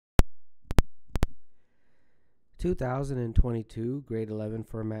2022 Grade 11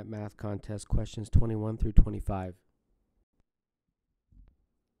 Fermat Math Contest questions 21 through 25.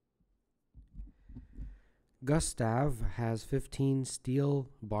 Gustav has 15 steel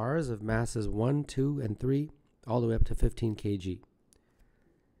bars of masses 1, 2, and 3, all the way up to 15 kg.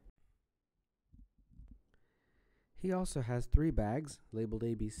 He also has 3 bags labeled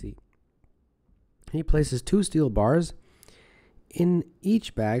ABC. He places 2 steel bars in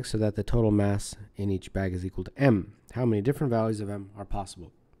each bag so that the total mass in each bag is equal to M. How many different values of M are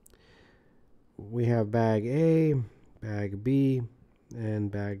possible? We have bag A, bag B,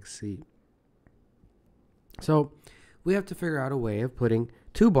 and bag C. So we have to figure out a way of putting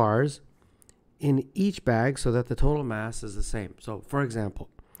 2 bars in each bag so that the total mass is the same. So for example,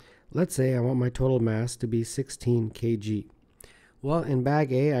 let's say I want my total mass to be 16 kg. Well, in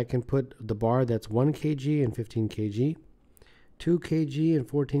bag A, I can put the bar that's 1 kg and 15 kg. 2 kg and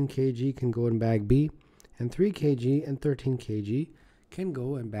 14 kg can go in bag B, and 3 kg and 13 kg can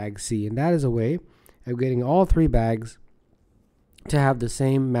go in bag C. And that is a way of getting all 3 bags to have the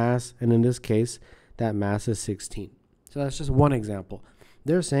same mass, and in this case, that mass is 16. So that's just one example.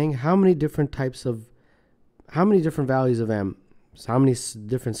 They're saying how many different values of M, so how many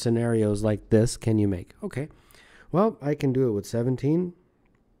different scenarios like this can you make? Okay, well, I can do it with 17,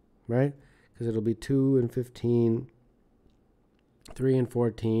 right? Because it'll be 2 and 15, 3 and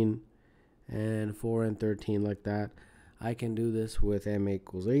 14, and 4 and 13, like that. I can do this with M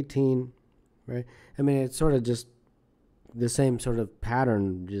equals 18, right? I mean, it's sort of just the same sort of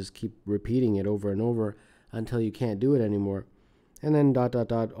pattern. Just keep repeating it over and over until you can't do it anymore. And then dot, dot,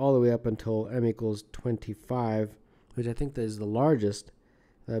 dot, all the way up until M equals 25, which I think is the largest.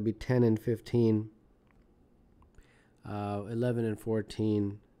 That would be 10 and 15, 11 and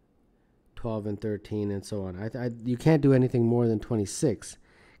 14, 12 and 13, and so on. You can't do anything more than 26,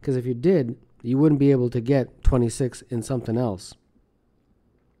 because if you did, you wouldn't be able to get 26 in something else.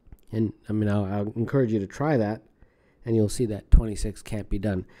 And I mean, I'll encourage you to try that, and you'll see that 26 can't be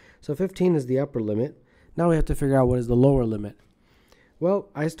done. So 15 is the upper limit. Now we have to figure out what is the lower limit. Well,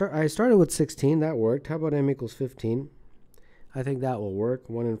 I started with 16. That worked. How about M equals 15? I think that will work.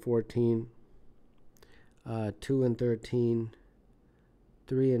 1 and 14, 2 and 13,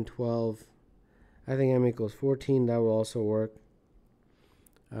 3 and 12. I think M equals 14. That will also work.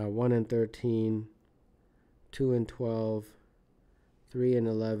 1 and 13, 2 and 12, 3 and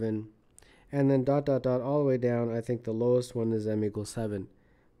 11. And then dot, dot, dot, all the way down. I think the lowest one is M equals 7.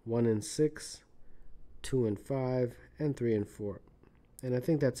 1 and 6, 2 and 5, and 3 and 4. And I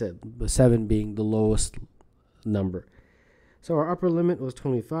think that's it, 7 being the lowest number. So our upper limit was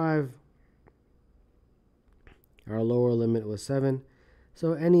 25. Our lower limit was 7.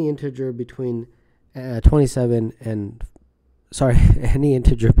 So any integer between any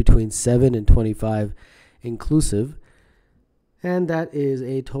integer between 7 and 25 inclusive. And that is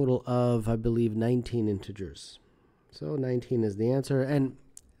a total of, I believe, 19 integers. So 19 is the answer. And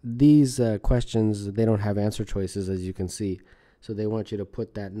these questions, they don't have answer choices, as you can see. So they want you to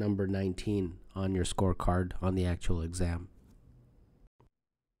put that number 19 on your scorecard on the actual exam.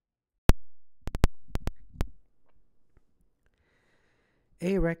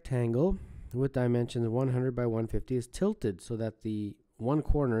 A rectangle with dimensions 100 by 150 is tilted so that the one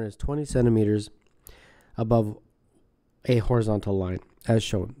corner is 20 centimeters above a horizontal line, as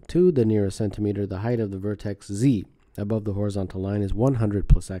shown. To the nearest centimeter, the height of the vertex Z above the horizontal line is 100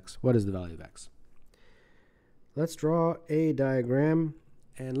 plus X. What is the value of X? Let's draw a diagram,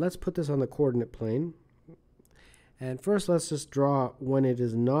 and let's put this on the coordinate plane. And first, let's just draw when it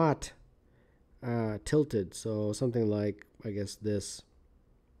is not tilted. So something like, I guess, this.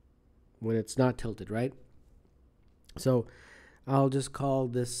 When it's not tilted, right? So I'll just call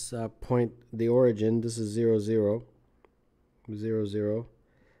this point the origin. This is 0, 0, 0, 0,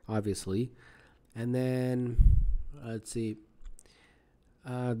 obviously. And then, let's see,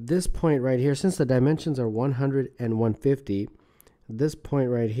 this point right here, since the dimensions are 100 and 150, this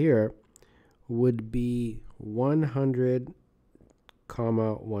point right here would be 100,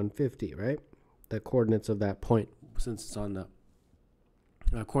 150, right? The coordinates of that point, since it's on the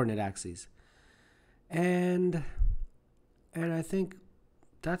coordinate axes. And I think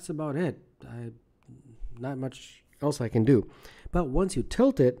that's about it. Not much else I can do. But once you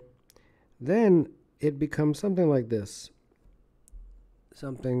tilt it, then it becomes something like this.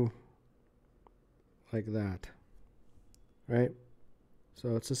 Something like that. Right?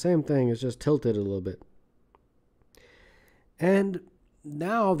 So it's the same thing, it's just tilted a little bit. And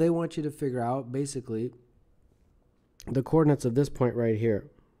now they want you to figure out, basically, the coordinates of this point right here.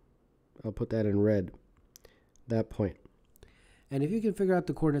 I'll put that in red. That point. And if you can figure out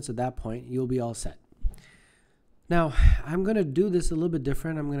the coordinates of that point, you'll be all set. Now, I'm going to do this a little bit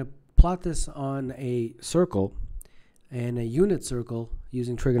different. I'm going to plot this on a circle and a unit circle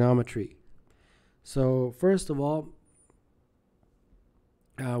using trigonometry. So first of all,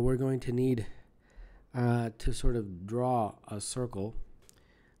 we're going to need to sort of draw a circle.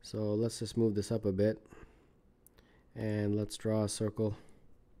 So let's just move this up a bit and let's draw a circle.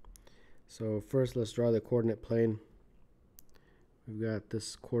 So first let's draw the coordinate plane. We've got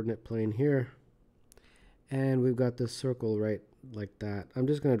this coordinate plane here and we've got this circle right like that. I'm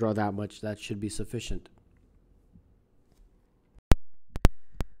just going to draw that much. That should be sufficient.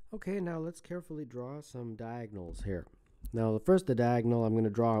 Okay, now let's carefully draw some diagonals here. Now the first diagonal I'm going to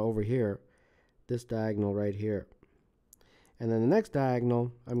draw over here, this diagonal right here. And then the next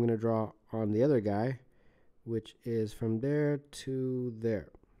diagonal I'm going to draw on the other guy, which is from there to there.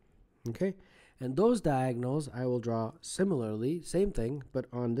 Okay, and those diagonals I will draw similarly, same thing, but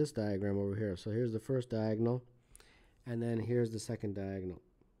on this diagram over here. So here's the first diagonal, and then here's the second diagonal,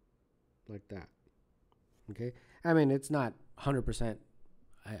 like that. Okay, I mean it's not 100%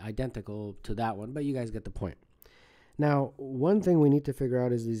 identical to that one, but you guys get the point. Now, one thing we need to figure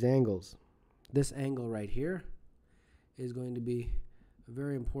out is these angles. This angle right here is going to be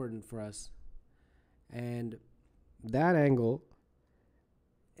very important for us, and that angle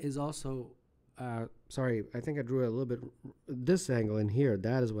is also sorry, I think I drew it a little bit. This angle in here,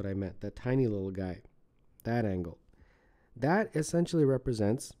 that is what I meant, that tiny little guy, that angle. That essentially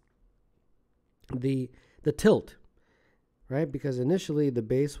represents the tilt, right? Because initially the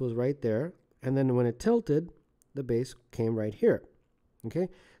base was right there, and then when it tilted, the base came right here. Okay,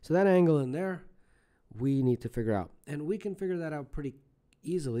 so that angle in there we need to figure out, and we can figure that out pretty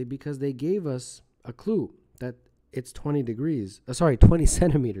easily because they gave us a clue that it's 20 degrees, 20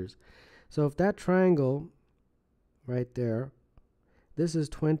 centimeters. So if that triangle right there, this is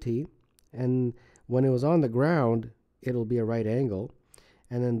 20, and when it was on the ground, it'll be a right angle,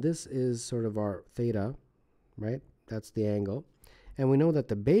 and then this is sort of our theta, right? That's the angle, and we know that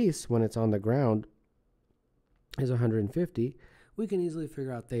the base, when it's on the ground, is 150. We can easily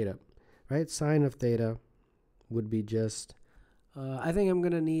figure out theta, right? Sine of theta would be just, I think I'm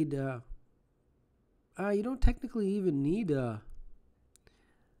going to need, you don't technically even need,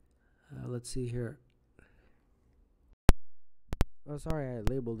 let's see here. Oh, sorry, I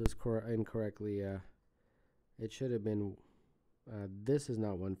labeled this incorrectly. It should have been, this is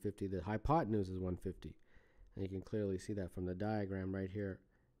not 150. The hypotenuse is 150. And you can clearly see that from the diagram right here.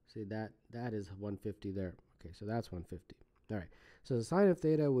 See, that is 150 there. Okay, so that's 150. All right, so the sine of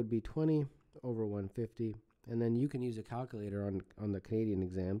theta would be 20 over 150, and then you can use a calculator on the Canadian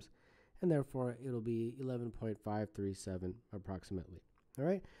exams, and therefore it'll be 11.537 approximately. All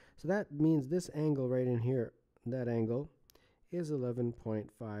right, so that means this angle right in here, that angle, is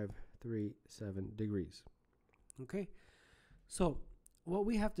 11.537 degrees. Okay, so what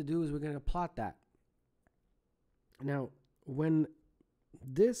we have to do is we're going to plot that. Now, when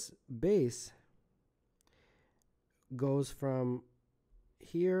this base goes from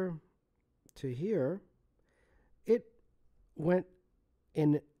here to here, it went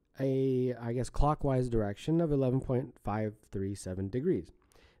in a, I guess, clockwise direction of 11.537 degrees.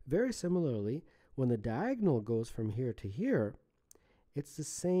 Very similarly, when the diagonal goes from here to here, it's the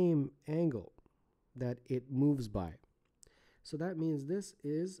same angle that it moves by. So that means this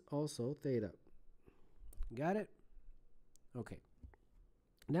is also theta. Got it? Okay.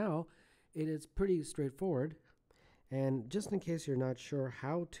 Now, it is pretty straightforward. And just in case you're not sure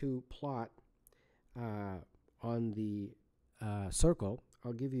how to plot on the circle,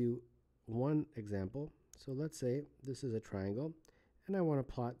 I'll give you one example. So let's say this is a triangle, and I want to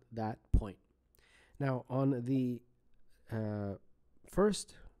plot that point. Now, on the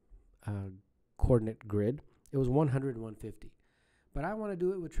first coordinate grid, it was 100 and 150. But I want to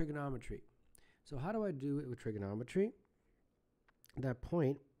do it with trigonometry. So how do I do it with trigonometry? That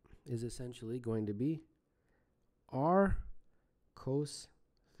point is essentially going to be r cos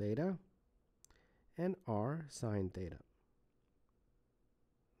theta and r sine theta.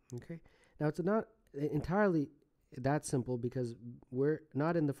 Okay, now it's not entirely that simple because we're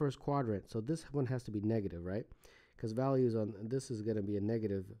not in the first quadrant, so this one has to be negative, right? Because values on this is going to be a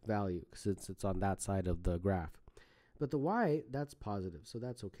negative value since it's on that side of the graph. But the y, that's positive, so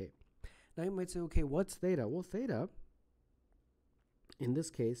that's okay. Now you might say, okay, what's theta? Well, theta in this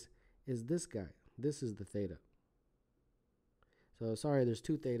case is this guy. This is the theta. So sorry, there's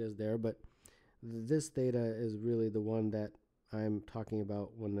two thetas there, but this theta is really the one that I'm talking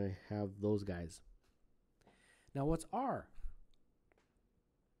about when I have those guys. Now what's r?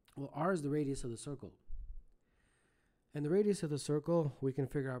 Well, r is the radius of the circle. And the radius of the circle we can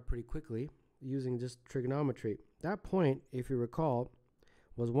figure out pretty quickly using just trigonometry. That point, if you recall,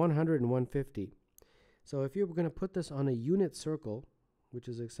 was 100 and 150. So if you're going to put this on a unit circle, which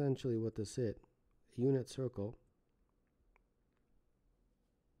is essentially what this is, a unit circle,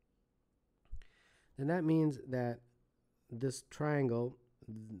 then that means that this triangle,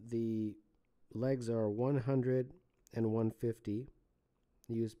 the legs are 100 and 150.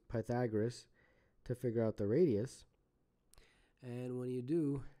 Use Pythagoras to figure out the radius. And when you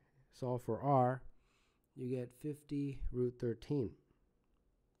do solve for r, you get 50 root 13,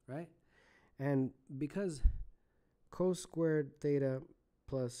 right? And because cos squared theta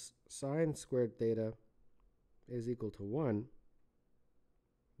plus sine squared theta is equal to 1,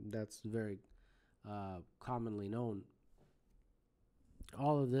 that's very commonly known.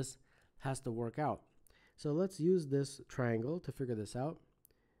 All of this has to work out. So let's use this triangle to figure this out.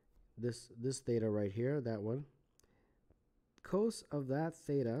 This theta right here, that one. Cos of that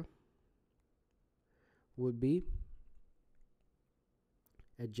theta would be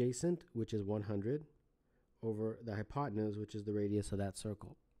adjacent, which is 100, over the hypotenuse, which is the radius of that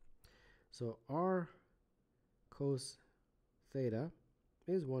circle. So r cos theta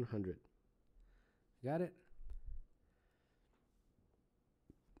is 100. Got it?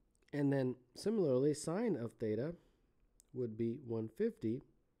 And then similarly, sine of theta would be 150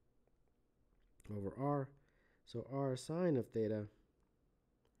 over r. So r sine of theta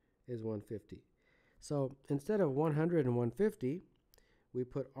is 150. So instead of 100 and 150, we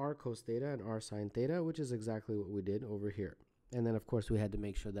put r cos theta and r sine theta, which is exactly what we did over here. And then, of course, we had to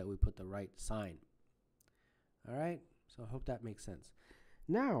make sure that we put the right sign. All right? So I hope that makes sense.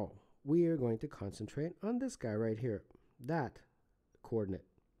 Now, we are going to concentrate on this guy right here, that coordinate.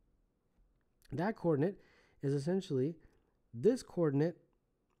 That coordinate is essentially this coordinate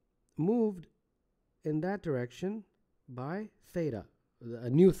moved in that direction by theta, a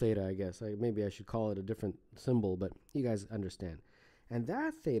new theta, I guess. Maybe I should call it a different symbol, but you guys understand. And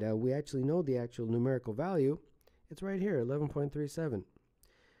that theta, we actually know the actual numerical value. It's right here, 11.37.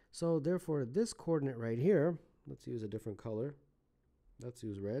 So therefore, this coordinate right here, let's use a different color. Let's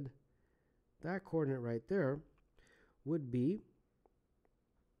use red. That coordinate right there would be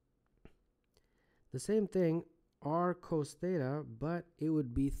the same thing, r cos theta, but it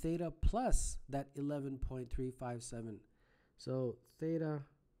would be theta plus that 11.357. So theta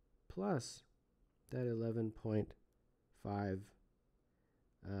plus that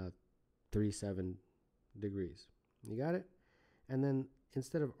 11.537 degrees. You got it? And then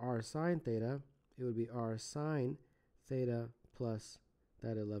instead of r sine theta, it would be r sine theta plus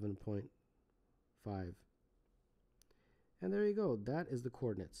that 11.5. And there you go. That is the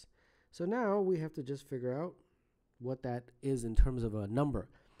coordinates. So now we have to just figure out what that is in terms of a number.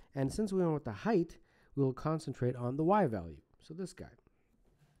 And since we know what the height, we will concentrate on the y value. So this guy.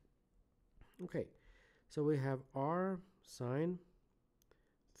 Okay, so we have r sine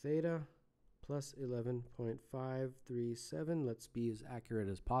theta plus 11.537. Let's be as accurate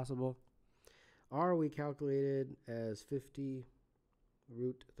as possible. R we calculated as 50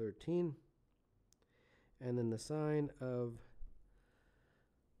 root 13. And then the sine of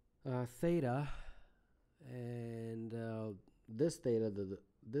theta, and this theta,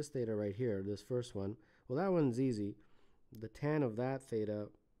 this theta right here, this first one, well, that one's easy. The tan of that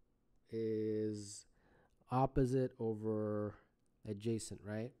theta is opposite over adjacent,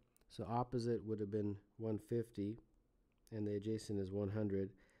 right? So opposite would have been 150, and the adjacent is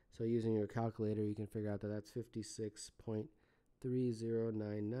 100. So using your calculator, you can figure out that that's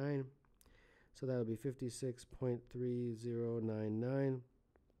 56.3099. So that would be 56.3099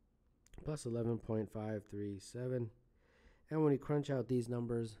 plus 11.537. And when you crunch out these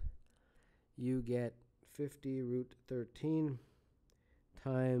numbers, you get 50 root 13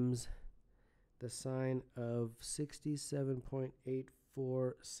 times the sine of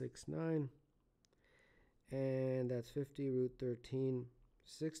 67.8469. And that's 50 root 13,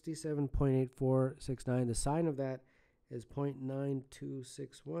 67.8469. The sine of that is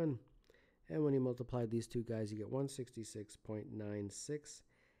 0.9261. And when you multiply these two guys, you get 166.96.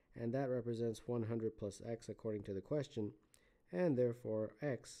 And that represents 100 plus x according to the question. And therefore,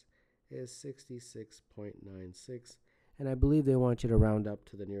 x is 66.96. And I believe they want you to round up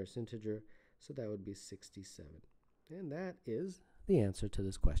to the nearest integer. So that would be 67. And that is the answer to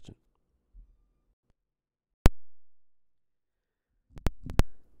this question.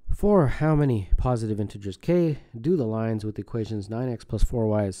 For how many positive integers k do the lines with the equations 9x plus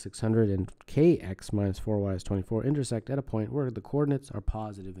 4y is 600 and kx minus 4y is 24 intersect at a point where the coordinates are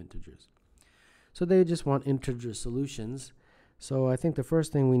positive integers? So they just want integer solutions. So I think the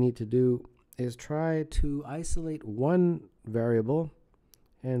first thing we need to do is try to isolate one variable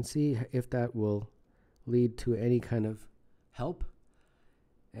and see if that will lead to any kind of help.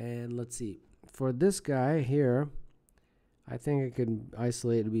 And let's see. For this guy here, I think I could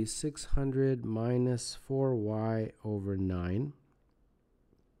isolate it to be 600 minus 4y over 9.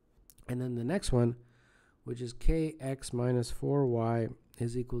 And then the next one, which is kx minus 4y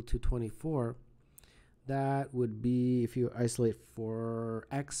is equal to 24. That would be, if you isolate for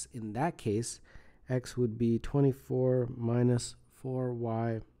x in that case, x would be 24 minus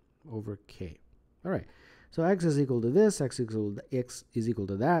 4y over k. All right, so x is equal to this, x is equal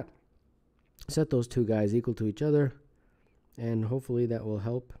to that. Set those two guys equal to each other, and hopefully that will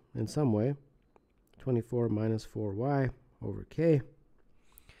help in some way. 24 minus 4y over k.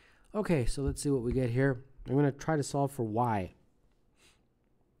 Okay, so let's see what we get here. I'm going to try to solve for y.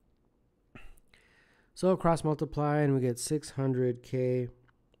 So cross multiply, and we get 600k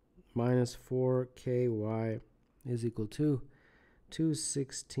minus 4ky is equal to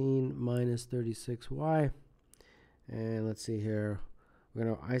 216 minus 36y. And let's see here. We're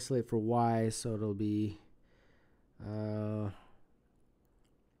going to isolate for y, so it'll be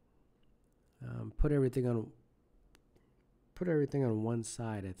put everything on one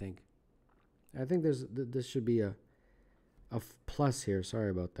side. I think this should be a plus here.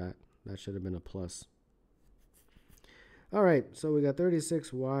 Sorry about that. That should have been a plus. All right, so we got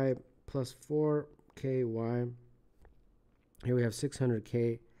 36y plus 4ky. Here we have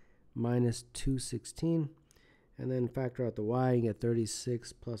 600k minus 216. And then factor out the y, you get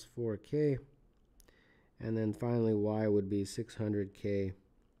 36 plus 4k. And then finally, y would be 600k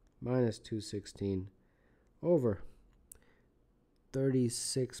minus 216 over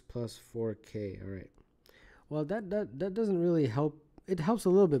 36 plus 4k. All right. Well, that doesn't really help. It helps a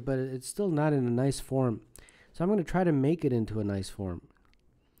little bit, but it's still not in a nice form. So I'm going to try to make it into a nice form.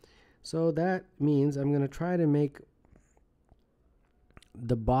 So that means I'm going to try to make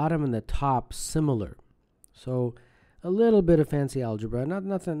the bottom and the top similar. So a little bit of fancy algebra,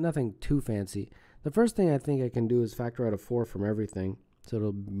 nothing too fancy. The first thing I think I can do is factor out a 4 from everything. So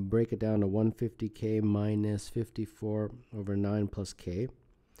it'll break it down to 150k minus 54 over 9 plus k.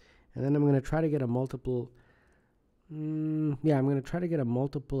 And then I'm going to try to get a multiple. I'm going to try to get a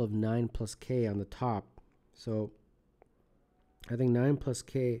multiple of 9 plus k on the top. So I think 9 plus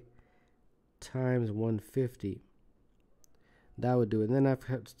k times 150. That would do it. And then I've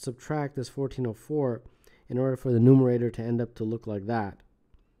had to subtract this 1404 in order for the numerator to end up to look like that.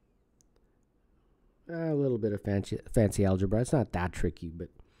 A little bit of fancy algebra. It's not that tricky, but.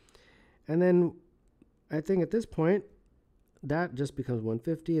 And then I think at this point, that just becomes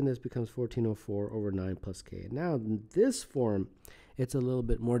 150, and this becomes 1404 over 9 plus k. Now, in this form, it's a little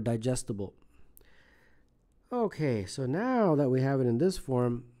bit more digestible. Okay, so now that we have it in this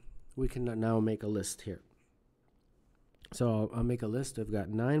form, we can now make a list here. So I'll make a list. I've got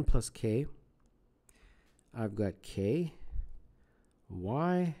 9 plus k. I've got k,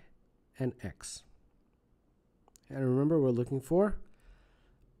 y, and x. And remember, we're looking for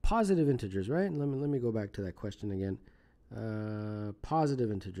positive integers, right? Let me go back to that question again. Positive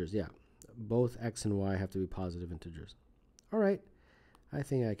integers, yeah. Both x and y have to be positive integers. All right, I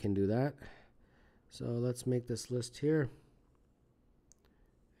think I can do that. So let's make this list here.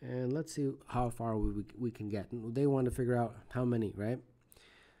 And let's see how far we can get. They want to figure out how many, right?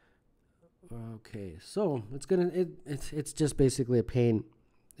 Okay, so it's just basically a pain.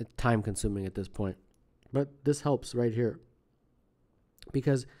 It's time consuming at this point. But this helps right here.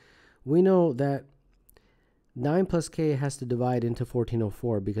 Because we know that 9 plus k has to divide into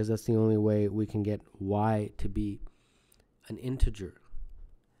 1404 because that's the only way we can get y to be an integer.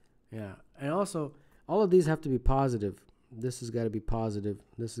 Yeah, and also all of these have to be positive. This has got to be positive.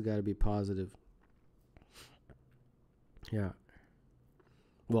 This has got to be positive. Yeah.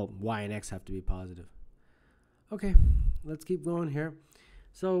 Well, y and x have to be positive. Okay, let's keep going here.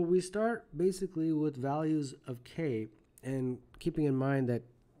 So we start basically with values of k, and keeping in mind that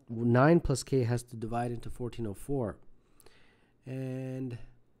 9 plus k has to divide into 1404. And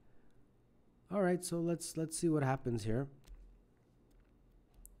all right, so let's see what happens here.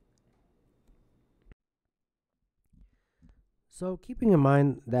 So keeping in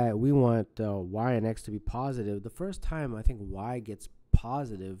mind that we want y and x to be positive, the first time I think y gets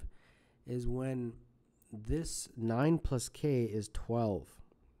positive is when this 9 plus k is 12.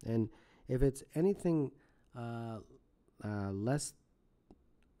 And if it's anything less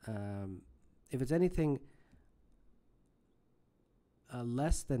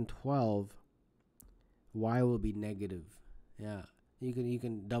than 12, y will be negative. Yeah, you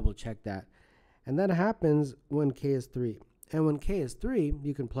can double check that. And that happens when k is 3. And when k is 3,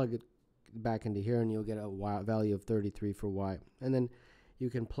 you can plug it back into here and you'll get a value of 33 for y. And then you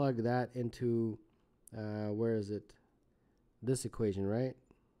can plug that into, where is it? This equation, right?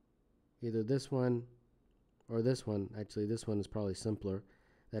 Either this one or this one. Actually, this one is probably simpler,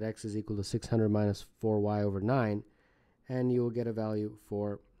 that x is equal to 600 minus 4y over 9, and you will get a value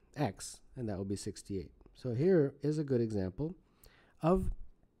for x, and that will be 68. So here is a good example of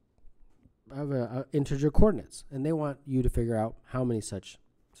integer coordinates, and they want you to figure out how many such.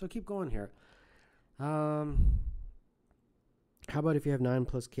 So keep going here. How about if you have 9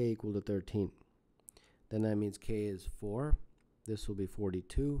 plus k equal to 13? Then that means k is 4. This will be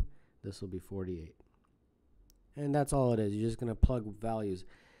 42. This will be 48. And that's all it is. You're just going to plug values.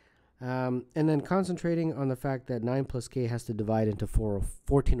 And then concentrating on the fact that 9 plus k has to divide into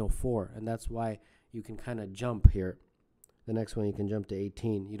 1404. And that's why you can kind of jump here. The next one you can jump to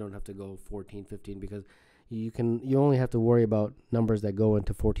 18. You don't have to go 14, 15 because you only have to worry about numbers that go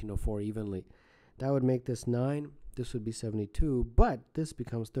into 1404 evenly. That would make this 9. This would be 72. But this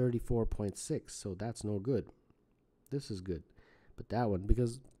becomes 34.6. So that's no good. This is good. But that one,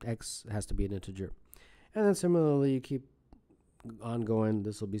 because x has to be an integer. And then similarly, you keep on going.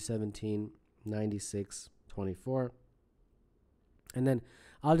 This will be 17, 96, 24. And then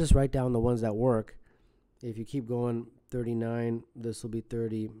I'll just write down the ones that work. If you keep going, 39, this will be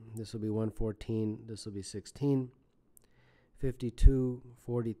 30, this will be 114, this will be 16, 52,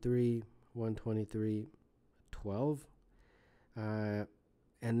 43, 123, 12. And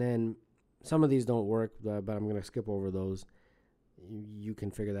then some of these don't work, but I'm going to skip over those. You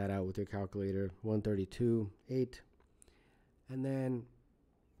can figure that out with your calculator. 132, 8. And then,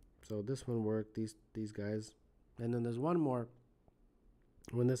 so this one worked, these guys. And then there's one more.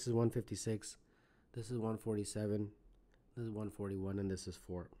 When this is 156, this is 147, this is 141, and this is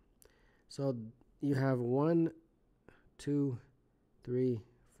 4. So you have 1, 2, 3,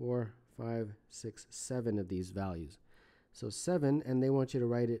 4, 5, 6, 7 of these values. So 7, and they want you to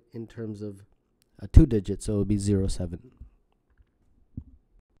write it in terms of a 2-digit, so it would be 0, 7.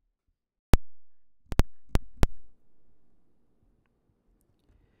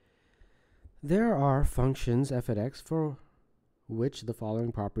 There are functions f at x for which the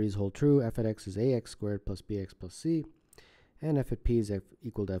following properties hold true. F at x is ax squared plus bx plus c, and f at p is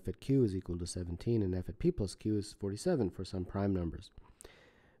equal to f at q is equal to 17, and f at p plus q is 47 for some prime numbers.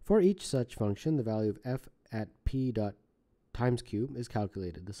 For each such function, the value of f at p dot times q is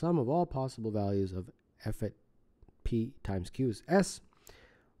calculated. The sum of all possible values of f at p times q is s.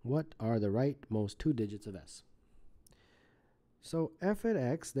 What are the rightmost 2 digits of s? So f at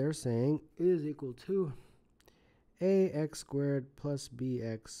x, they're saying, is equal to ax squared plus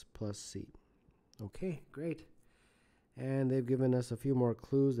bx plus c. Okay, great. And they've given us a few more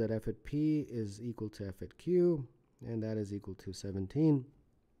clues that f at p is equal to f at q, and that is equal to 17.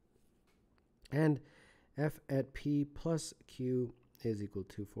 And f at p plus q is equal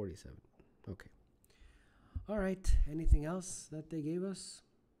to 47. Okay. All right, anything else that they gave us?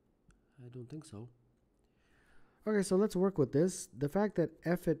 I don't think so. Okay, so let's work with this. The fact that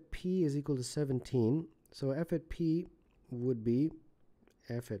f at p is equal to 17, so f at p would be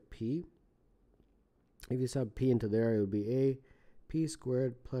f at p. If you sub p into there, it would be a p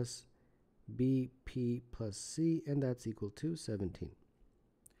squared plus bp plus c, and that's equal to 17.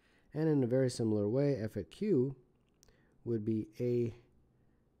 And in a very similar way, f at q would be a,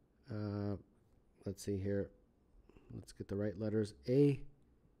 let's see here, let's get the right letters, a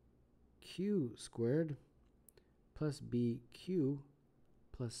q squared plus bq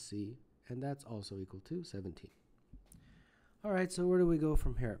plus c, and that's also equal to 17. All right, so where do we go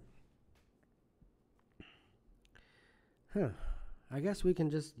from here? I guess we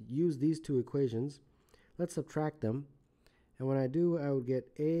can just use these two equations. Let's subtract them. And when I do, I would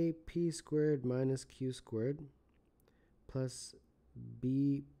get a p squared minus q squared plus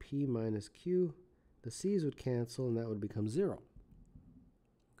bp minus q. The c's would cancel, and that would become 0.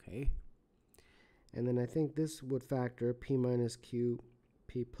 Okay. And then I think this would factor p minus q,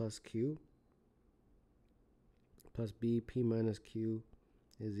 p plus q, plus b, p minus q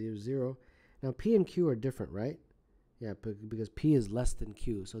is 0. Now p and q are different, right? Yeah, because p is less than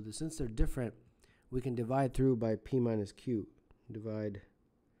q. So since they're different, we can divide through by p minus q. Divide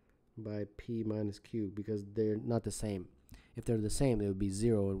by p minus q because they're not the same. If they're the same, they would be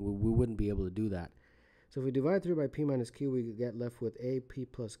 0, and we wouldn't be able to do that. So if we divide through by p minus q, we get left with a p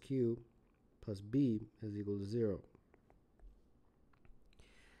plus q plus b is equal to 0.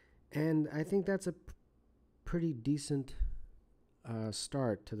 And I think that's a pretty decent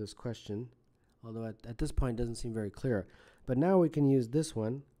start to this question, although at this point it doesn't seem very clear. But now we can use this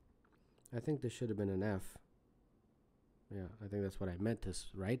one. I think this should have been an f. Yeah, I think that's what I meant to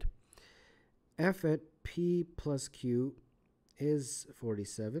write. F at p plus q is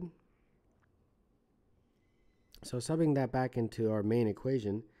 47. So subbing that back into our main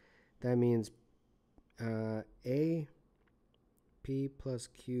equation, that means A P plus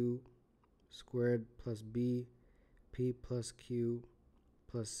Q squared plus B P plus Q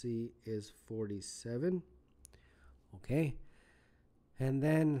plus C is 47. Okay. And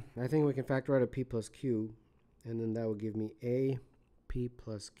then I think we can factor out a P plus Q, and then that will give me A P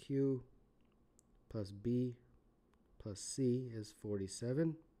plus Q plus B plus C is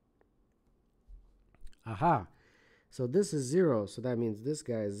 47. Aha. So this is 0, so that means this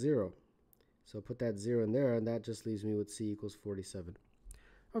guy is 0. So put that 0 in there, and that just leaves me with C equals 47.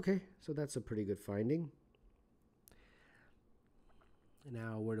 Okay, so that's a pretty good finding.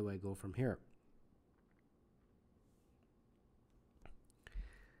 Now, where do I go from here?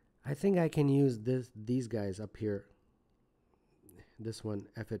 I think I can use these guys up here. This one,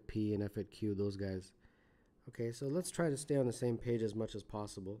 F at P and F at Q, those guys. Okay, so let's try to stay on the same page as much as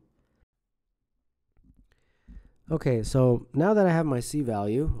possible. Okay, so now that I have my C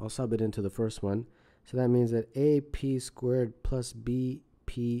value, I'll sub it into the first one. So that means that AP squared plus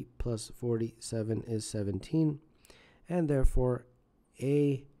BP plus 47 is 17. And therefore,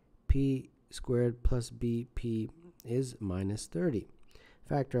 AP squared plus BP is minus 30.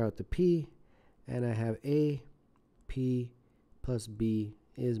 Factor out the P, and I have AP plus B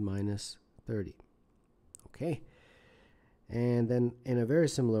is minus 30. Okay. And then in a very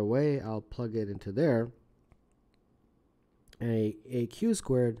similar way, I'll plug it into there. AQ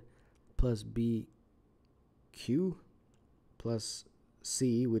squared plus BQ plus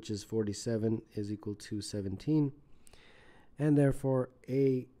C, which is 47, is equal to 17. And therefore,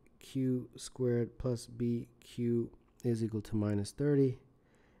 AQ squared plus BQ is equal to minus 30.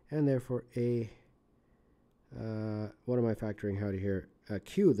 And therefore, what am I factoring out here?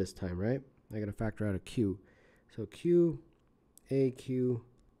 Q this time, right? I got to factor out a Q. So Q, AQ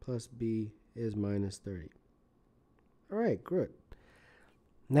plus B is minus 30. All right, good.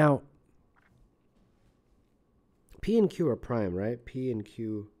 Now, P and Q are prime, right? P and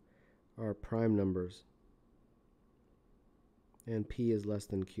Q are prime numbers. And P is less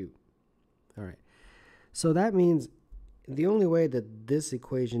than Q. All right. So that means the only way that this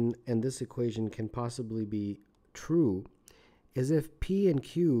equation and this equation can possibly be true is if P and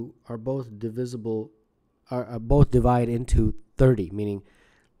Q are both divisible, are both divide into 30, meaning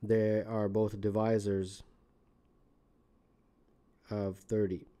they are both divisors of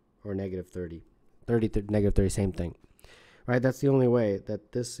 30 or negative 30. 30, negative 30, same thing. Right? That's the only way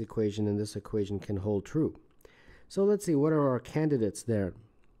that this equation and this equation can hold true. So let's see, what are our candidates there?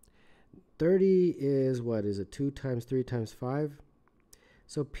 30 is, what is it, 2 times 3 times 5?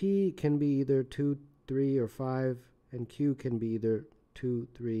 So P can be either 2, 3, or 5, and Q can be either 2,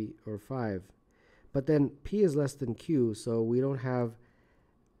 3, or 5. But then P is less than Q, so we don't have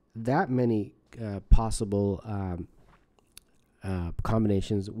that many possible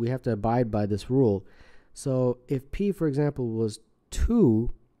combinations. We have to abide by this rule. So if P, for example, was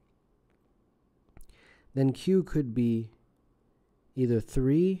 2, then Q could be either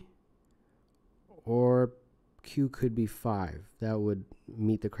 3 or Q could be 5. That would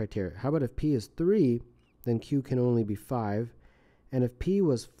meet the criteria. How about if P is 3, then Q can only be 5. And if P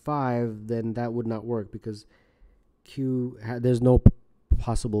was 5, then that would not work because Q, there's no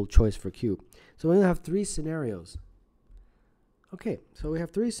possible choice for Q. So we only have 3 scenarios. Okay, so we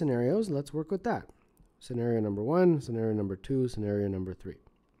have 3 scenarios. Let's work with that. Scenario number 1, scenario number 2, scenario number 3.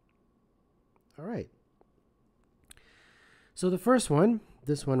 All right. So the first one,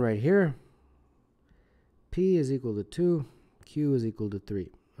 this one right here, P is equal to 2, Q is equal to 3.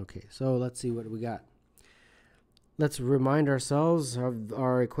 Okay, so let's see what we got. Let's remind ourselves of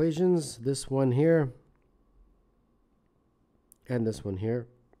our equations. This one here and this one here.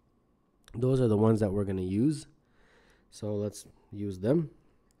 Those are the ones that we're going to use. So let's use them.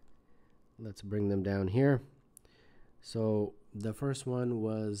 Let's bring them down here. So the first one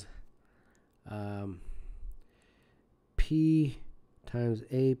was P times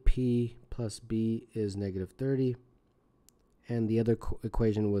AP plus B is negative 30. And the other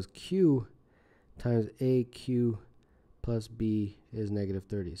equation was Q times AQ plus B is negative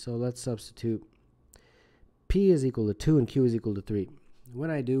 30. So let's substitute P is equal to 2 and Q is equal to 3. When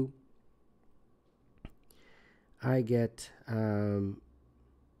I do, I get,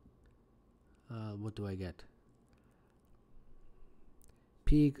 what do I get?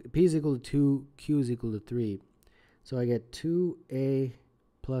 P is equal to 2, Q is equal to 3. So I get 2A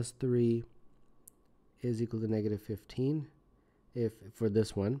plus 3 is equal to negative 15 for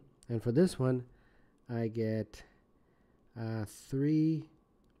this one. And for this one, I get 3A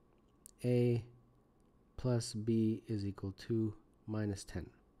plus b is equal to minus 10.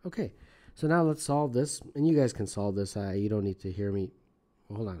 Okay, so now let's solve this, and you guys can solve this. You don't need to hear me.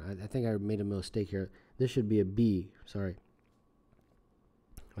 Well, hold on, I think I made a mistake here. This should be a b, sorry.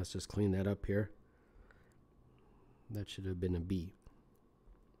 Let's just clean that up here. That should have been a b,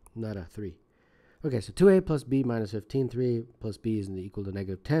 not a 3. Okay, so 2a plus b minus 15, 3 plus b is equal to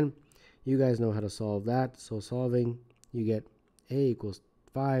negative 10. You guys know how to solve that. So solving, you get a equals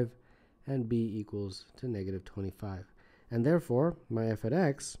 5 and b equals to negative 25. And therefore, my f at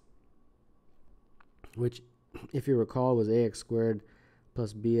x, which if you recall was ax squared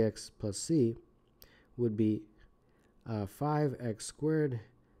plus bx plus c, would be 5x squared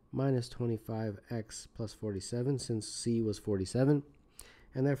minus 25x plus 47, since c was 47.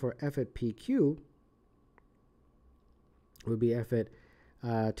 And therefore, f at pq would be f at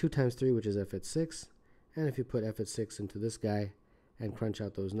 2 times 3, which is f at 6. And if you put f at 6 into this guy and crunch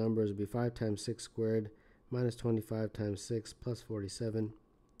out those numbers, it would be 5 times 6 squared minus 25 times 6 plus 47.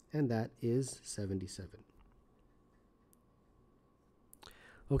 And that is 77.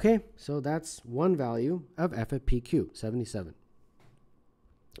 Okay, so that's one value of f at pq, 77.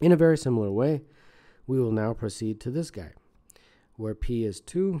 In a very similar way, we will now proceed to this guy, where p is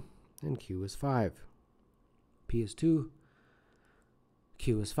 2 and q is 5. P is 2,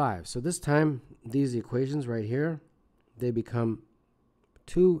 q is 5. So this time, these equations right here, they become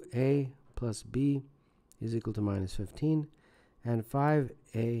 2a plus b is equal to minus 15, and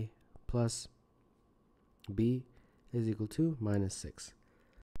 5a plus b is equal to minus 6.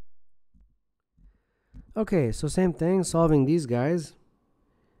 Okay, so same thing, solving these guys,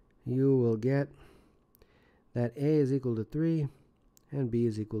 you will get that a is equal to 3 and b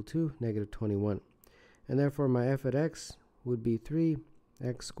is equal to negative 21. And therefore my f at x would be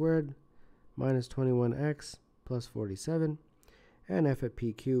 3x squared minus 21x plus 47. And f at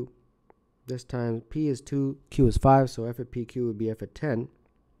pq, this time p is 2, q is 5, so f at pq would be f at 10.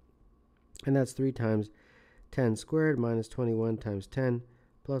 And that's 3 times 10 squared minus 21 times 10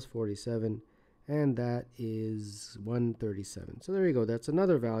 plus 47. And that is 137. So there you go. That's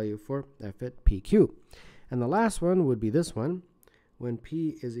another value for f at pq. And the last one would be this one, when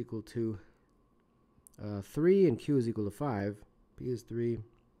p is equal to 3 and q is equal to 5. P is 3,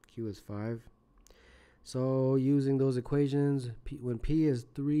 q is 5. So using those equations, when p is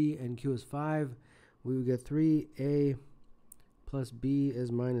 3 and q is 5, we would get 3a plus b is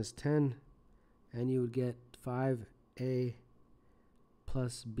minus 10, and you would get 5a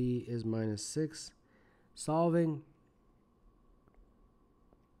plus b is minus 6. Solving,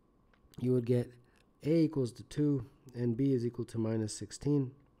 you would get a equals to 2 and b is equal to minus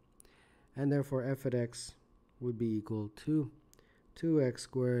 16. And therefore f at x would be equal to 2x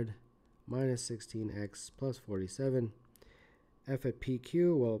squared minus 16x plus 47. F at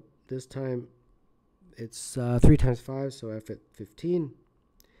pq, well, this time it's 3 times 5, so f at 15.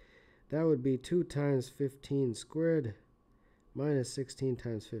 That would be 2 times 15 squared minus 16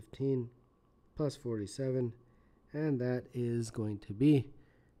 times 15 plus 47, and that is going to be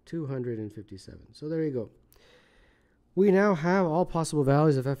 257. So there you go. We now have all possible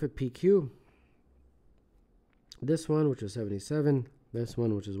values of f at pq. This one, which was 77, this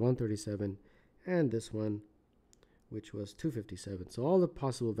one, which is 137, and this one, which was 257. So all the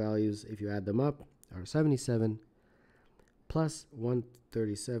possible values, if you add them up, are 77 plus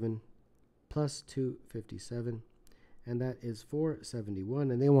 137 plus 257. And that is 471,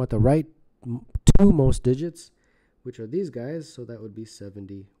 and they want the right two most digits, which are these guys, so that would be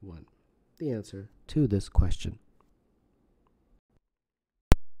 71, the answer to this question.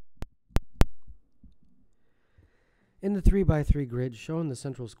 In the 3x3 grid shown, the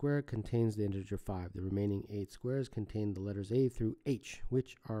central square contains the integer 5. The remaining 8 squares contain the letters a through h,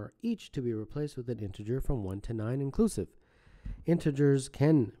 which are each to be replaced with an integer from 1 to 9 inclusive. Integers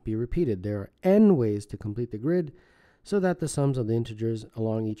can be repeated. There are n ways to complete the grid, so that the sums of the integers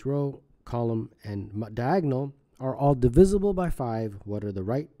along each row, column, and diagonal are all divisible by 5. What are the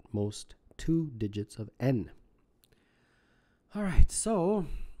rightmost two digits of n? All right, so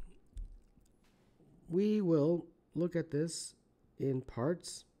we will look at this in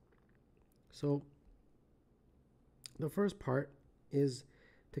parts. So the first part is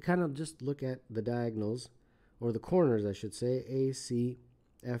to kind of just look at the diagonals, or the corners, I should say, A, C,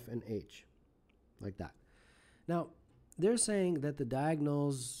 F, and H, like that. Now, they're saying that the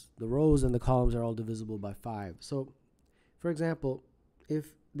diagonals, the rows, and the columns are all divisible by 5. So, for example,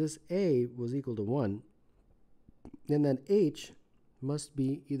 if this A was equal to 1, then that H must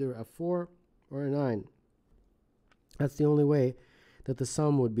be either a 4 or a 9. That's the only way that the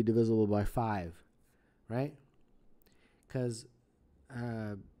sum would be divisible by 5, right? Because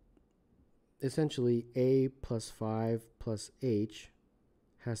essentially a plus 5 plus h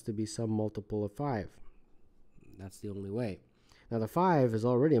has to be some multiple of 5. That's the only way. Now the 5 is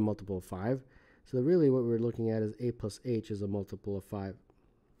already a multiple of 5, so really what we're looking at is a plus h is a multiple of 5.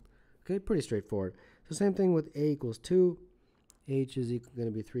 Okay, pretty straightforward. So same thing with a equals 2, h is going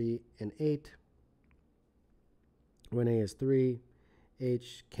to be 3 and 8. When a is 3,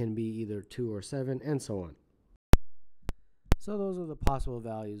 h can be either 2 or 7, and so on. So those are the possible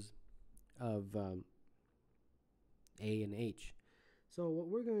values of a and h. So what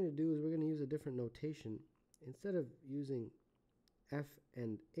we're going to do is we're going to use a different notation. Instead of using f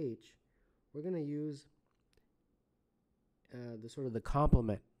and h, we're going to use the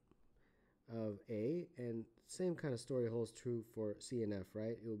complement of a, and same kind of story holds true for c and f,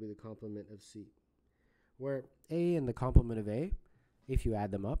 right? It will be the complement of c, where a and the complement of a, if you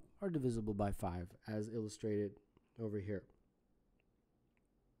add them up, are divisible by 5, as illustrated over here.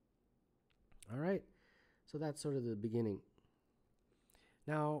 All right, so that's sort of the beginning.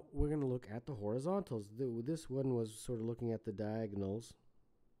 Now we're going to look at the horizontals. This one was sort of looking at the diagonals.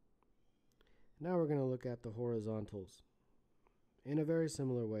 Now we're going to look at the horizontals in a very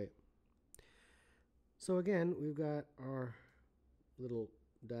similar way. So again, we've got our little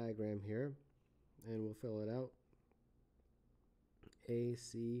diagram here, and we'll fill it out. A,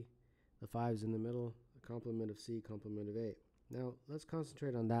 C, the 5's in the middle, the complement of C, complement of A. Now let's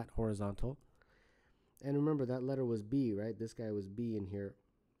concentrate on that horizontal. And remember, that letter was B, right? This guy was B in here.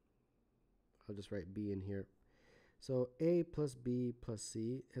 I'll just write B in here. So A plus B plus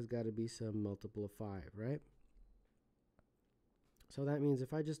C has got to be some multiple of 5, right? So that means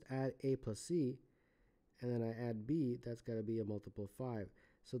if I just add A plus C, and then I add B, that's got to be a multiple of 5.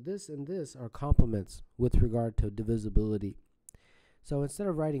 So this and this are complements with regard to divisibility. So instead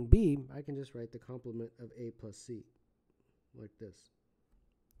of writing B, I can just write the complement of A plus C, like this.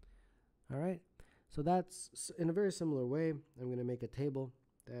 All right? So that's, in a very similar way, I'm going to make a table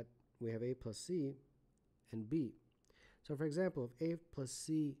that we have A plus C and B. So for example, if A plus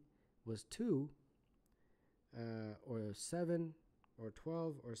C was 2, or 7, or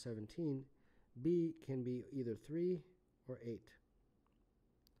 12, or 17, B can be either 3 or 8.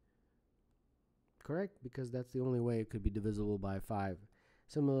 Correct? Because that's the only way it could be divisible by 5.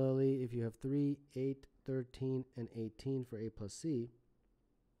 Similarly, if you have 3, 8, 13, and 18 for A plus C,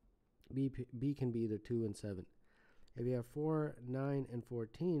 B can be either 2 and 7. If you have 4, 9, and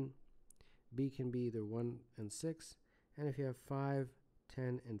 14, B can be either 1 and 6. And if you have 5,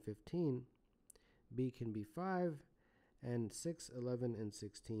 10, and 15, B can be 5. And 6, 11, and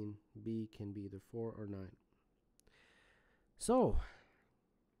 16, B can be either 4 or 9. So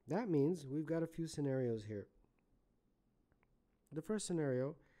that means we've got a few scenarios here. The first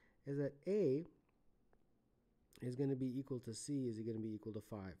scenario is that A is going to be equal to C is going to be equal to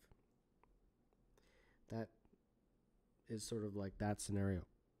 5. That is sort of like that scenario.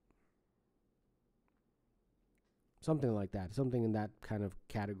 Something like that, something in that kind of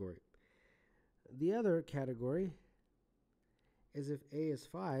category. The other category is if A is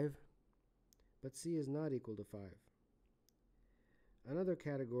 5, but C is not equal to 5. Another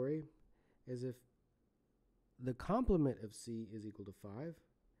category is if the complement of C is equal to 5,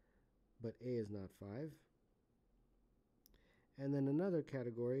 but A is not 5. And then another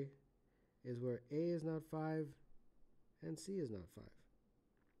category is where A is not 5 and C is not 5.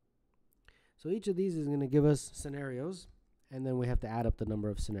 So each of these is going to give us scenarios, and then we have to add up the number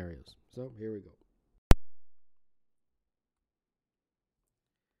of scenarios. So here we go.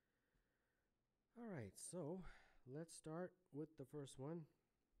 All right, so let's start with the first one.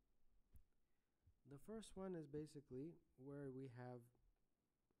 The first one is basically where we have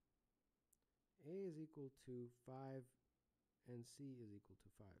A is equal to 5 and C is equal to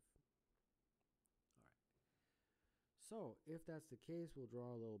 5. All right. So if that's the case, we'll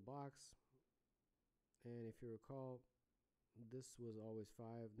draw a little box. And if you recall, this was always 5.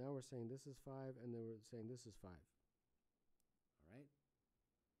 Now we're saying this is 5, and then we're saying this is 5. All right?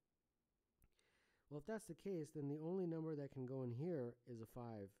 Well, if that's the case, then the only number that can go in here is a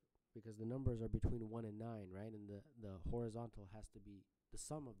 5, because the numbers are between 1 and 9, right? And the horizontal has to be, the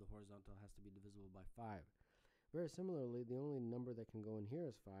sum of the horizontal has to be divisible by 5. Very similarly, the only number that can go in here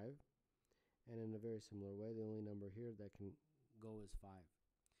is 5. And in a very similar way, the only number here that can go is 5.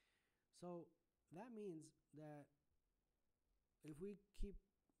 So that means that if we keep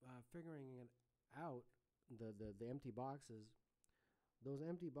figuring it out, the empty boxes, those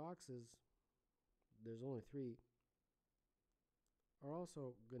empty boxes, there's only 3, are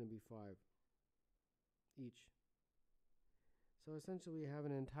also going to be 5 each. So essentially we have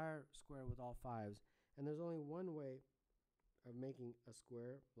an entire square with all 5s, and there's only one way of making a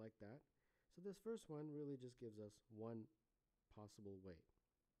square like that, So this first one really just gives us one possible way.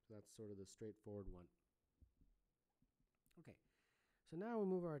 So that's sort of the straightforward one. Okay, so now we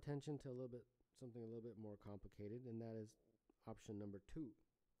move our attention to something a little bit more complicated, and that is option number 2.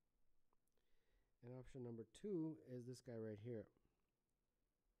 And option number 2 is this guy right here.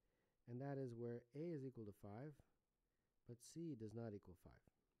 And that is where A is equal to 5, but C does not equal 5.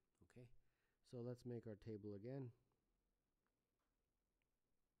 Okay, so let's make our table again.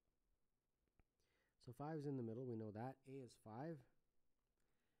 So 5 is in the middle, we know that. A is 5.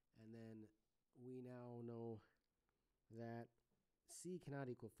 And then we now know that C cannot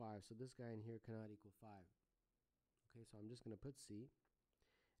equal 5, so this guy in here cannot equal 5. Okay, so I'm just going to put C.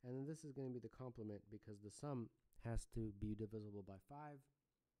 And then this is going to be the complement because the sum has to be divisible by 5.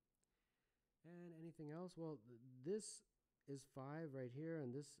 And anything else? Well, this is 5 right here,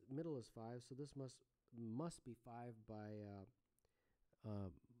 and this middle is 5, so this must be 5 by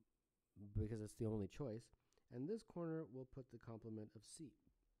because it's the only choice. And this corner will put the complement of C.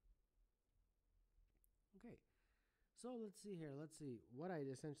 Okay, so let's see here. Let's see. What I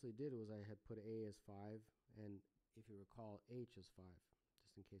essentially did was I had put A as 5, and if you recall, H is 5,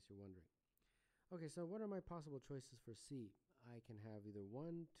 just in case you're wondering. Okay, so what are my possible choices for C? I can have either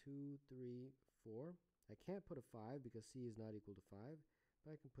 1, 2, 3, 4. I can't put a 5 because C is not equal to 5,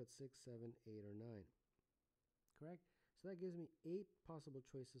 but I can put 6, 7, 8, or 9. Correct? So that gives me 8 possible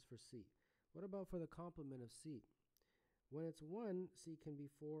choices for C. What about for the complement of C? When it's 1, C can be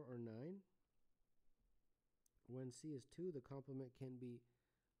 4 or 9. When C is 2, the complement can be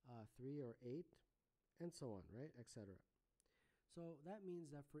 3 or 8, and so on, right? Etc. So that means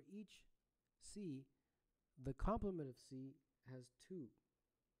that for each C, the complement of C has 2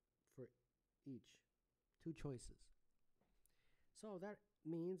 for each, 2 choices. So that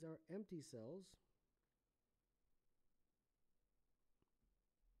means our empty cells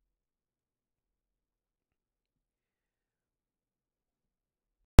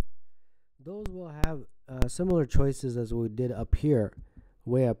those will have similar choices as we did up here,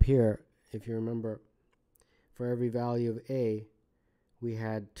 way up here. If you remember, for every value of A, we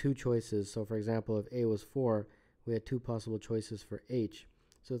had 2 choices. So for example, if A was 4, we had 2 possible choices for H.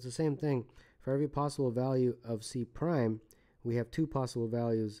 So it's the same thing. For every possible value of C prime, we have 2 possible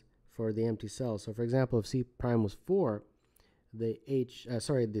values for the empty cell. So for example, if C prime was 4, the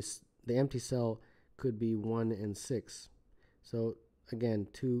empty cell could be 1 and 6. So again,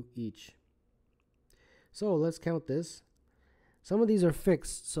 2 each. So let's count this. Some of these are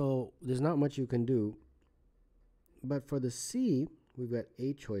fixed, so there's not much you can do. But for the C, we've got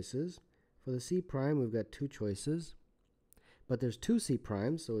 8 choices. For the C prime, we've got 2 choices. But there's 2 C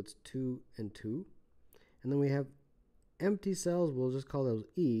primes, so it's 2 and 2. And then we have empty cells, we'll just call those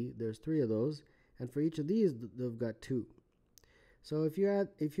E. There's 3 of those. And for each of these, they've got 2. So if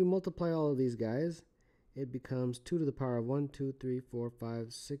you multiply all of these guys, it becomes 2 to the power of 1, 2, 3, 4,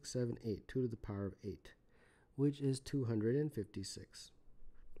 5, 6, 7, 8. 2 to the power of 8, which is 256.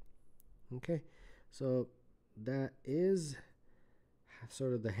 Okay, so that is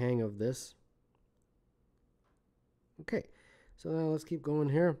sort of the hang of this. Okay, so now let's keep going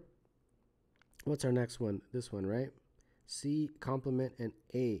here. What's our next one? This one, right? C, complement, and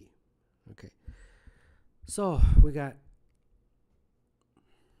A. Okay, so we got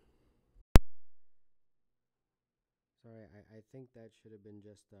sorry, I think that should have been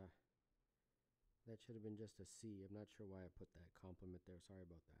just a C. I'm not sure why I put that complement there. Sorry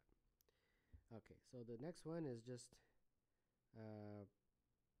about that. Okay, so the next one is just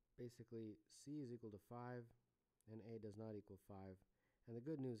basically C is equal to 5 and A does not equal 5. And the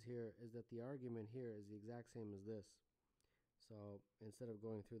good news here is that the argument here is the exact same as this. So instead of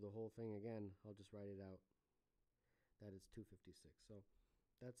going through the whole thing again, I'll just write it out that it's 256. So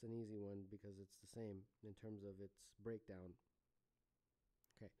that's an easy one because it's the same in terms of its breakdown.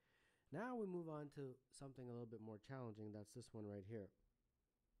 Okay, now we move on to something a little bit more challenging. That's this one right here.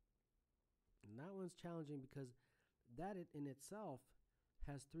 And that one's challenging because that in itself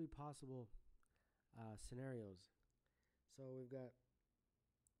has 3 possible scenarios. So we've got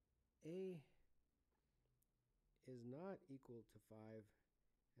A is not equal to 5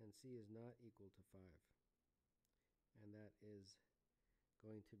 and C is not equal to 5. And that is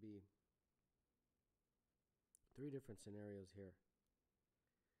going to be 3 different scenarios here.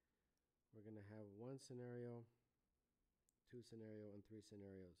 We're going to have 1 scenario, 2 scenario, and 3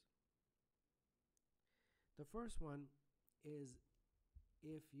 scenarios. The first one is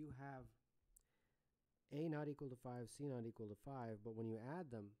if you have A not equal to 5, C not equal to 5, but when you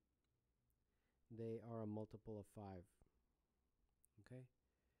add them, they are a multiple of 5. Okay?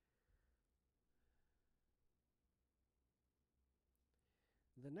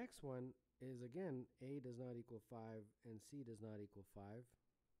 The next one is, again, A does not equal 5 and C does not equal 5.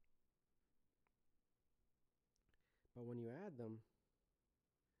 But when you add them,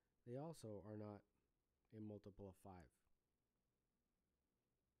 they also are not a multiple of 5.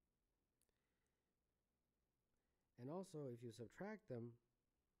 And also, if you subtract them,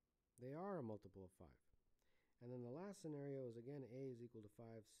 they are a multiple of 5. And then the last scenario is, again, A is equal to 5,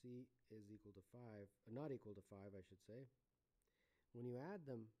 C is equal to 5, not equal to 5, I should say. When you add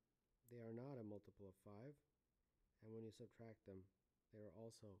them, they are not a multiple of 5. And when you subtract them, they are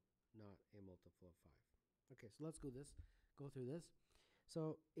also not a multiple of 5. Okay, so let's go through this.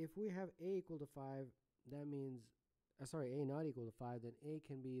 So if we have A equal to 5, that means, A not equal to 5, then A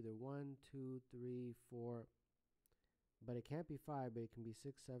can be either 1, 2, 3, 4, but it can't be 5, but it can be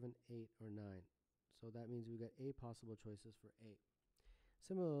 6, 7, 8, or 9. So that means we got 8 possible choices for A.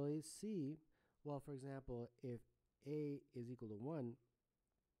 Similarly, C, well, for example, if A is equal to 1,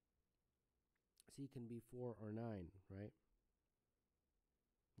 C can be 4 or 9, right?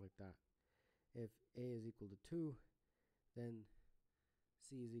 Like that. If A is equal to 2, then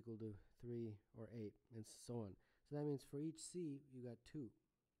C is equal to 3 or 8, and so on. So that means for each C, you got 2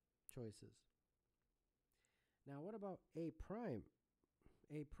 choices. Now, what about A prime?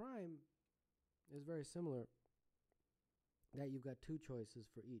 A prime is very similar, that you've got 2 choices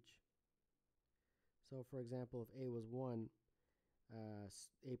for each. So, for example, if A was 1,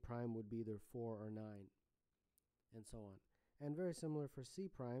 A prime would be either 4 or 9, and so on. And very similar for C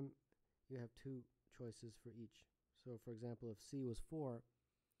prime, you have 2 choices for each. So, for example, if C was 4,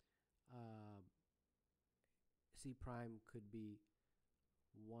 C prime could be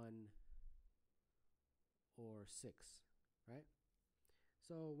 1 or 6, right?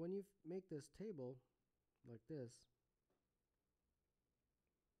 So when you make this table like this,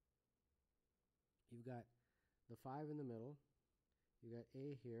 you've got the 5 in the middle, you got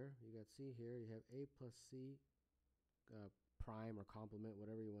A here, you got C here, you have A plus C prime or complement,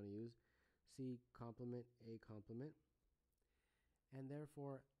 whatever you want to use, C complement, A complement, and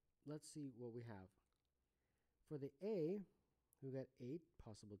therefore let's see what we have. For the A, we've got 8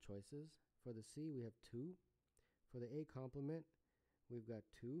 possible choices. For the C, we have 2. For the A complement, we've got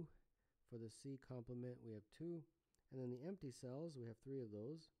 2. For the C complement, we have 2. And then the empty cells, we have 3 of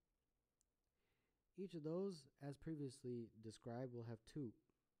those. Each of those, as previously described, will have 2.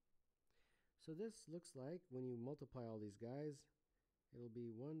 So this looks like, when you multiply all these guys, it'll be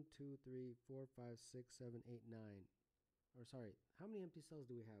 1, 2, 3, 4, 5, 6, 7, 8, 9. Or sorry, how many empty cells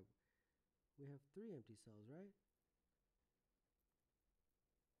do we have? We have 3 empty cells, right?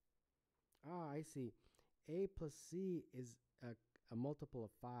 Ah, I see. A plus C is a multiple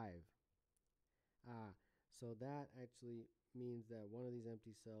of 5. Ah, so that actually means that one of these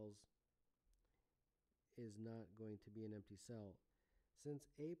empty cells is not going to be an empty cell. Since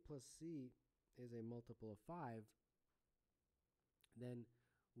A plus C is a multiple of 5, then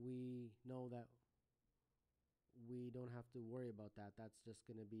we know that we don't have to worry about that. That's just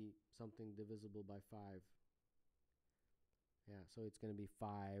going to be something divisible by 5. Yeah, so it's going to be 5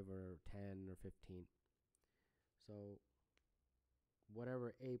 or 10 or 15. So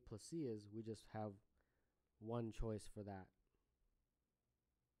whatever A plus C is, we just have one choice for that.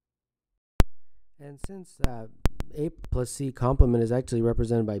 And since A plus C complement is actually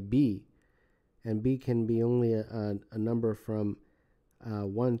represented by B, and B can be only a number from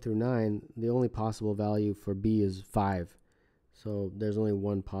 1 through 9, the only possible value for B is 5. So there's only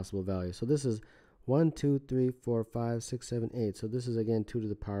one possible value. So this is 1, 2, 3, 4, 5, 6, 7, 8. So this is again 2 to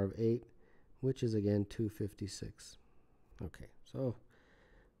the power of 8, which is again 256. Okay, so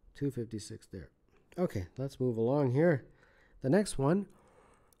 256 there. Okay, let's move along here. The next one,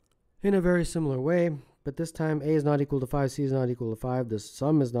 in a very similar way, but this time A is not equal to 5, C is not equal to 5. The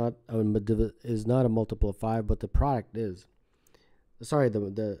sum is not a multiple of 5, but the product is. Sorry,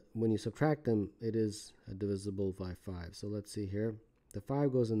 when you subtract them, it is divisible by 5. So let's see here. The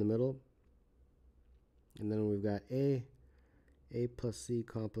 5 goes in the middle, and then we've got A plus C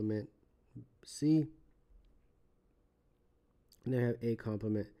complement C, and then I have A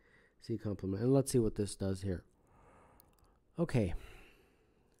complement, C complement. And let's see what this does here. Okay,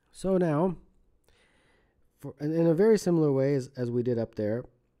 so now, in a very similar way as we did up there,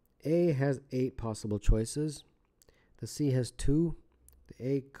 A has 8 possible choices. The C has 2. The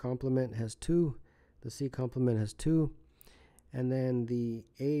A complement has 2. The C complement has 2. And then the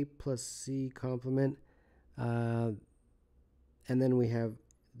A plus C complement. And then we have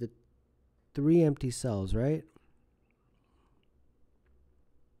the 3 empty cells, right?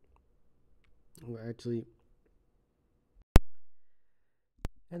 Actually,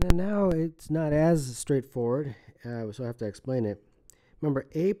 and then now it's not as straightforward, so I have to explain it. remember,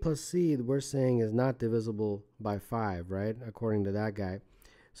 A plus C, we're saying is not divisible by 5, right? According to that guy.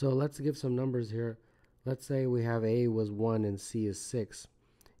 So let's give some numbers here. Let's say we have A was 1 and C is 6.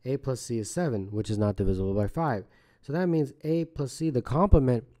 A plus C is 7, which is not divisible by 5. So that means A plus C, the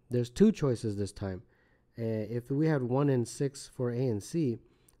complement, there's two choices this time. If we had 1 and 6 for A and C,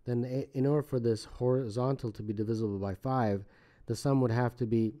 then in order for this horizontal to be divisible by 5, the sum would have to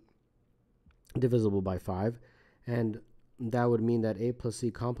be divisible by 5. And that would mean that A plus C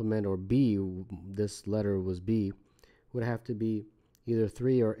complement, or B, this letter was B, would have to be either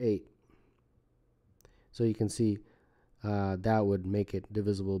 3 or 8. So you can see that would make it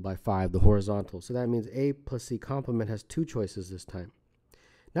divisible by 5, the horizontal. So that means A plus C complement has two choices this time.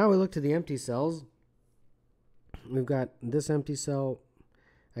 Now we look to the empty cells. We've got this empty cell,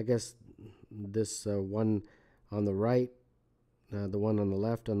 I guess this one on the right, the one on the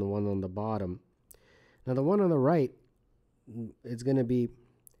left, and the one on the bottom. Now the one on the right, it's going to be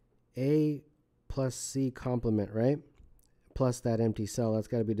A plus C complement, right? Plus that empty cell, that's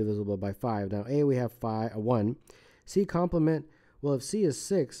got to be divisible by 5. Now A, we have 1. C complement, well, if C is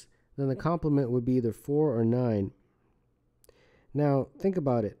 6, then the complement would be either 4 or 9. Now think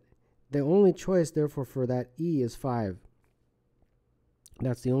about it. The only choice, therefore, for that E is 5.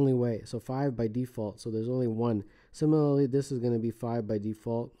 That's the only way. So 5 by default, so there's only 1. Similarly, this is going to be 5 by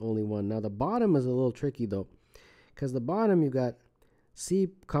default, only 1. Now the bottom is a little tricky though, because the bottom, you got C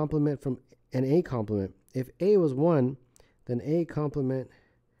complement from an A complement. If A was 1, then A complement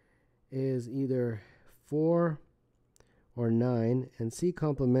is either 4 or 9, and C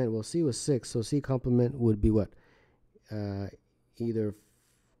complement, well, C was 6, so C complement would be what? Either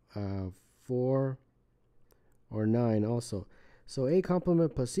 4 or 9 also. So A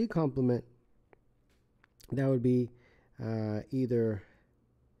complement plus C complement, that would be either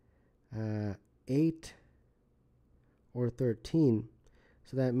 8 or 13.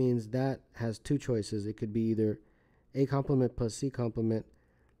 So that means that has two choices. It could be either A complement plus C complement,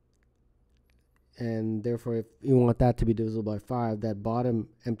 and therefore if you want that to be divisible by 5, that bottom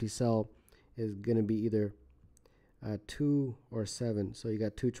empty cell is going to be either 2 or 7. So you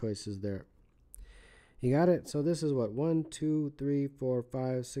got two choices there. You got it? So this is what? 1, 2, 3, 4,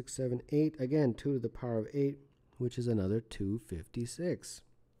 5, 6, 7, 8. Again, 2 to the power of 8, which is another 256.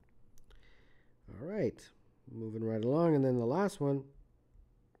 All right. Moving right along. And then the last one.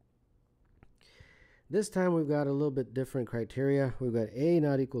 This time we've got a little bit different criteria. We've got A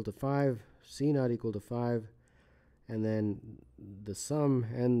not equal to 5, C not equal to 5, and then the sum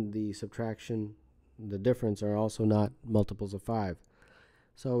and the subtraction, the difference, are also not multiples of 5.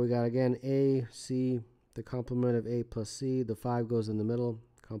 So we got, again, A, C, the complement of A plus C, the 5 goes in the middle,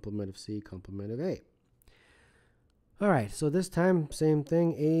 complement of C, complement of A. All right, so this time, same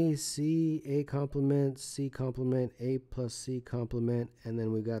thing, A, C, A complement, C complement, A plus C complement, and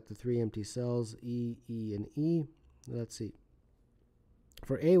then we got the three empty cells, E, E, and E. Let's see.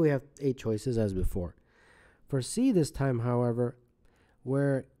 For A, we have 8 choices as before. For C this time, however,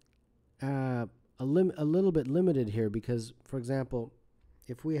 we're a little bit limited here because, for example,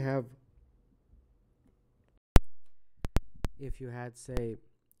 if you had, say,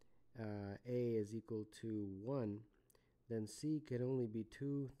 A is equal to 1, then C can only be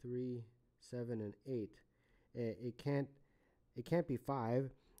 2, 3, 7, and 8. It can't be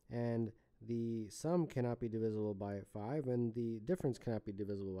 5, and the sum cannot be divisible by 5, and the difference cannot be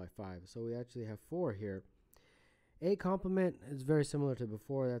divisible by 5. So we actually have 4 here. A complement is very similar to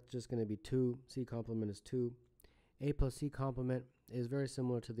before. That's just going to be 2. C complement is 2. A plus C complement is very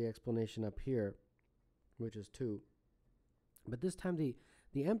similar to the explanation up here, which is 2. But this time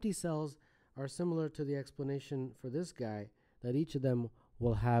the empty cells are similar to the explanation for this guy, that each of them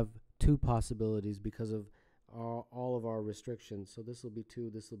will have 2 possibilities because of all of our restrictions. So this will be 2,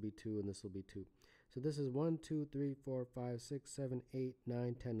 this will be 2, and this will be 2. So this is 1, 2, 3, 4, 5, 6, 7, 8,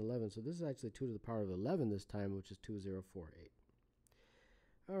 9, 10, 11. So this is actually 2 to the power of 11 this time, which is 2048.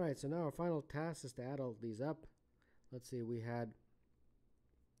 All right, so now our final task is to add all these up. Let's see, we had,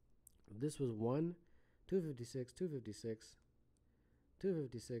 this was 1, 256, 256,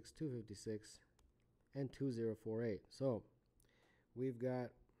 256, 256, and 2048. So we've got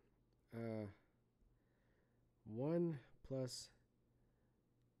 1 plus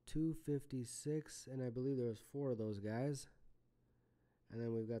 256, and I believe there was 4 of those guys. And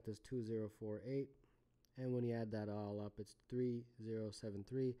then we've got this 2048, and when you add that all up, it's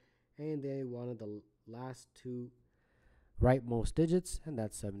 3073, and they wanted the last 2 rightmost digits, and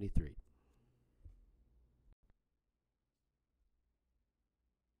that's 73.